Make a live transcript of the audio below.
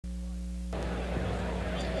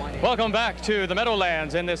Welcome back to the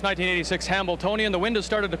Meadowlands in this 1986 Hambletonian. The wind has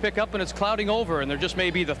started to pick up and it's clouding over, and there just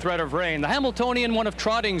may be the threat of rain. The Hambletonian, one of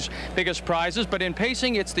trotting's biggest prizes, but in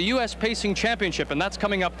pacing, it's the U.S. Pacing Championship, and that's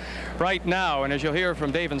coming up right now. And as you'll hear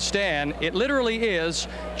from Dave and Stan, it literally is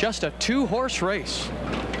just a two-horse race.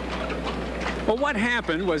 Well, what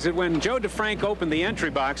happened was that when Joe DeFrank opened the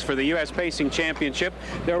entry box for the U.S. Pacing Championship,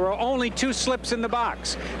 there were only two slips in the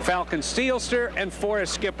box, Falcon Seelster and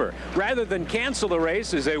Forrest Skipper. Rather than cancel the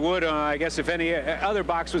race, as they would, I guess, if any other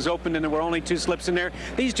box was opened and there were only two slips in there,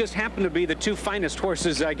 these just happen to be the two finest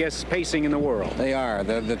horses, I guess, pacing in the world. They are.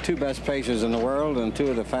 They're the two best pacers in the world and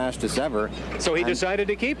two of the fastest ever. So he decided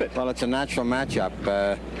to keep it. Well, it's a natural matchup.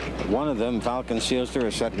 One of them, Falcon Seelster,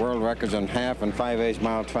 has set world records on half and 5/8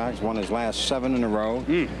 mile tracks, won his last 7 in a row,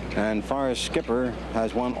 and Forrest Skipper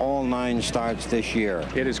has won all 9 starts this year.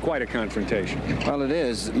 It is quite a confrontation. Well, it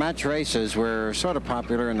is. Match races were sort of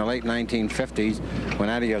popular in the late 1950s when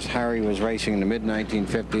Adios Harry was racing in the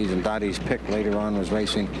mid-1950s and Dottie's Pick later on was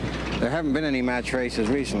racing. There haven't been any match races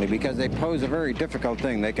recently because they pose a very difficult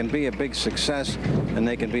thing. They can be a big success and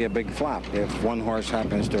they can be a big flop if one horse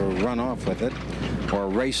happens to run off with it, or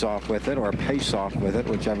race off with it, or pace off with it,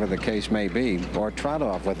 whichever the case may be, or trot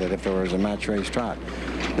off with it if there was a match race trot.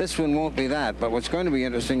 This one won't be that, but what's going to be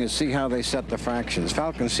interesting is see how they set the fractions.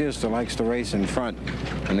 Falcon Seelster likes to race in front,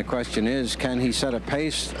 and the question is, can he set a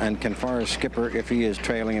pace, and can Forrest Skipper, if he is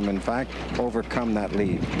trailing him in fact, overcome that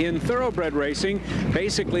lead? In thoroughbred racing,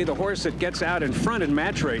 basically the horse that gets out in front in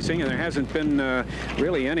match racing, and there hasn't been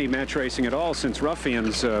really any match racing at all since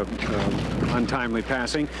Ruffian's untimely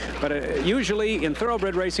passing, but usually in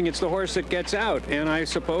thoroughbred racing it's the horse that gets out, and I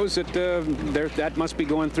suppose that that must be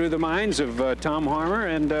going through the minds of Tom Harmer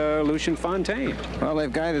and Lucien Fontaine. Well,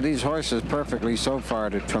 they've guided these horses perfectly so far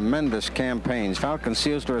to tremendous campaigns. Falcon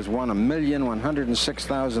Seelster has won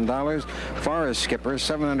 $1,106,000. Forrest Skipper,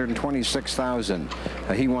 $726,000.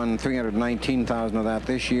 He won $319,000 of that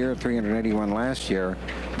this year, $381,000 last year.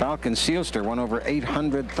 Falcon Seelster won over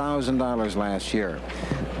 $800,000 last year.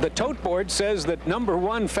 The tote board says that number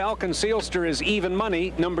 1, Falcon Seelster, is even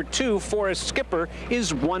money. Number 2, Forrest Skipper,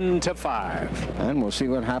 is 1-5. And we'll see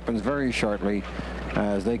what happens very shortly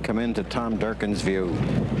as they come into Tom Durkin's view.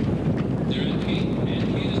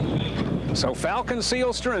 So Falcon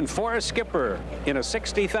Seelster and Forrest Skipper in a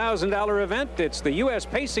 $60,000 event. It's the U.S.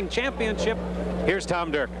 Pacing Championship. Here's Tom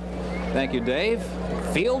Durkin. Thank you, Dave.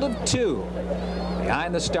 Field of 2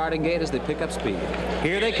 behind the starting gate as they pick up speed.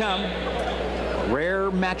 Here they come. Rare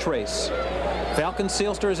match race. Falcon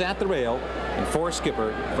Seelster is at the rail, and Forrest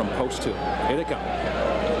Skipper from post 2. Here they come.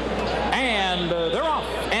 And they're off.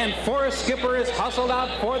 And Forrest Skipper is hustled out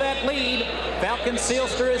for that lead. Falcon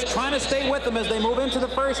Seelster is trying to stay with them as they move into the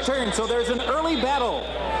first turn. So there's an early battle.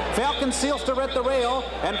 Falcon Seelster at the rail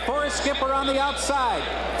and Forrest Skipper on the outside.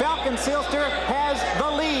 Falcon Seelster has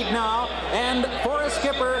the lead now, and Forrest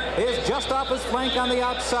Skipper is just off his flank on the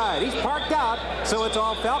outside. He's parked out, so it's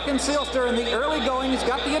all Falcon Seelster in the early going. He's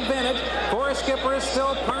got the advantage. Forrest Skipper is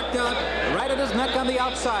still parked out right at his neck on the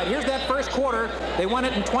outside. Here's that first quarter. They won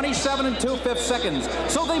it in 27 2/5 seconds.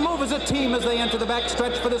 So they move as a team as they enter the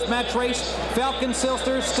backstretch for this match race. Falcon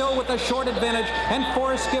Seelster still with a short advantage, and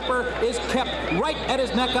Forrest Skipper is kept right at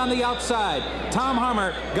his neck on the outside. Tom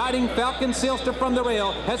Harmer, guiding Falcon Seelster from the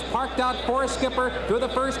rail, has parked out Forrest Skipper through the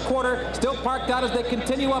first quarter, still parked out as they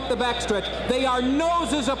continue up the backstretch. They are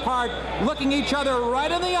noses apart, looking each other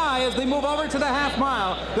right in the eye as they move over to the half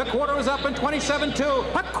mile. The quarter is up in 27-2,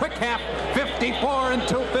 a quick half, 54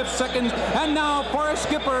 2/5 seconds, and now Forrest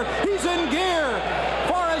Skipper, he's in gear.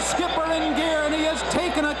 Forrest Skipper in gear, and he has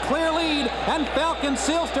taken a clear lead, and Falcon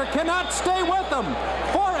Seelster cannot stay with him.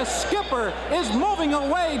 Forrest Skipper is moving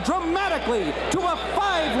away dramatically to a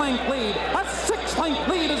 5-length lead, a 6-length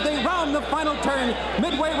lead as they round the final turn.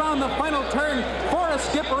 Midway round the final turn, Forrest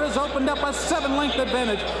Skipper has opened up a 7-length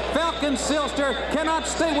advantage. Falcon Seelster cannot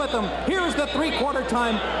stay with him. Here's the three-quarter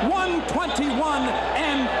time,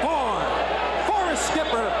 1:21.4. Forrest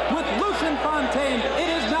Skipper with Lucien Fontaine. It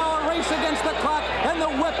is now a race against the clock, and the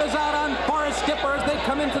whip is out on Forrest Skipper as they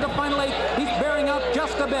come into the final 8. He's bearing out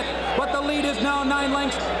just a bit, but the lead is now 9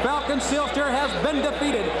 lengths. Falcon Seelster has been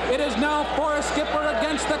defeated. It is now Forrest Skipper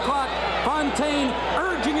against the clock. Fontaine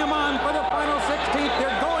urging him on for the final 16th.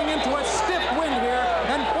 They're going into a stiff wind here,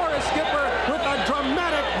 and Forrest Skipper with a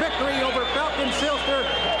dramatic victory over Falcon Seelster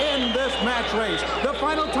in this match race. The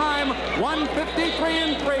final time,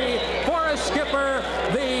 1:53.3. Forrest Skipper,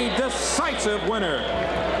 the decisive winner.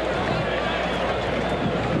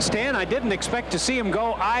 Stan, I didn't expect to see him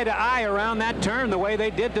go eye to eye around that turn the way they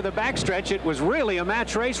did to the backstretch. It was really a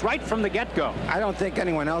match race right from the get-go. I don't think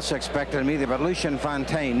anyone else expected him either, but Lucien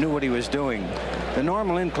Fontaine knew what he was doing. The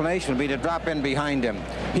normal inclination would be to drop in behind him.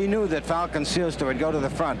 He knew that Falcon Seelster would go to the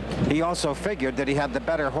front. He also figured that he had the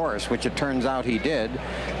better horse, which it turns out he did.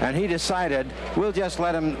 And he decided, we'll just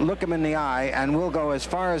let him look him in the eye, and we'll go as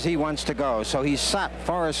far as he wants to go. So he sat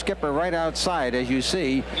Forrest Skipper right outside, as you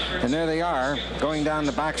see, and there they are, going down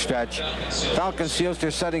the backstretch. Falcon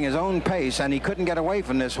Seelster setting his own pace, and he couldn't get away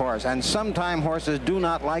from this horse. And sometime horses do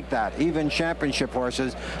not like that, even championship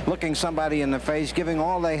horses, looking somebody in the face, giving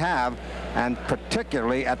all they have, and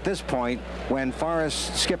particularly at this point when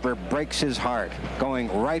Forrest Skipper breaks his heart,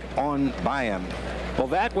 going right on by him. Well,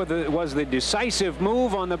 that was the decisive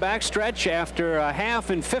move on the backstretch after a half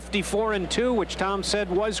in 54-2, which Tom said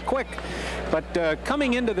was quick. But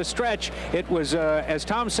coming into the stretch, it was, as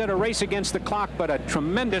Tom said, a race against the clock, but a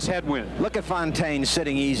tremendous headwind. Look at Fontaine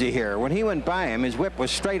sitting easy here. When he went by him, his whip was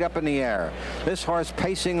straight up in the air. This horse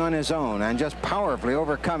pacing on his own and just powerfully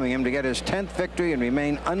overcoming him to get his 10th victory and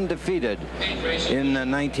remain undefeated in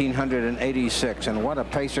 1986. And what a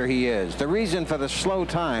pacer he is. The reason for the slow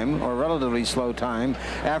time, or relatively slow time,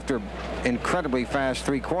 after incredibly fast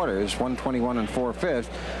 3/4, 121 4/5,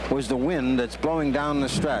 was the wind that's blowing down the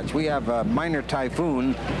stretch. We have a minor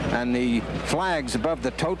typhoon, and the flags above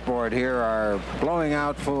the tote board here are blowing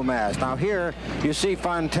out full mast. Now here you see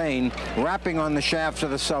Fontaine rapping on the shafts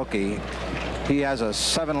of the sulky. He has a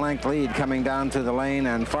 7-length lead coming down to the lane,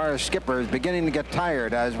 and Forrest Skipper is beginning to get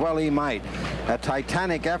tired, as well he might. A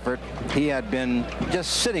titanic effort. He had been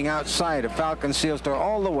just sitting outside of Falcon Seelster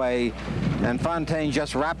all the way, and Fontaine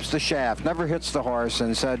just raps the shaft, never hits the horse,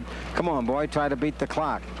 and said, come on, boy, try to beat the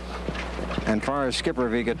clock. And Forrest Skipper,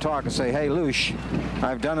 if he could talk and say, hey, Luce,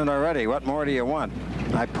 I've done it already. What more do you want?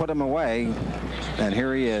 I put him away, and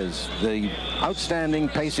here he is, the outstanding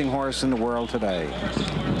pacing horse in the world today.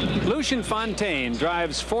 Lucien Fontaine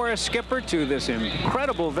drives Forrest Skipper to this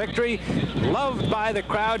incredible victory. Loved by the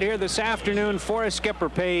crowd here this afternoon. Forrest Skipper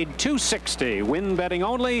paid $260, win betting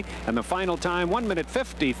only, and the final time 1 minute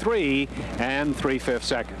 53 3/5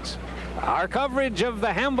 seconds. Our coverage of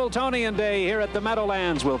the Hambletonian Day here at the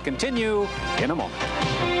Meadowlands will continue in a moment.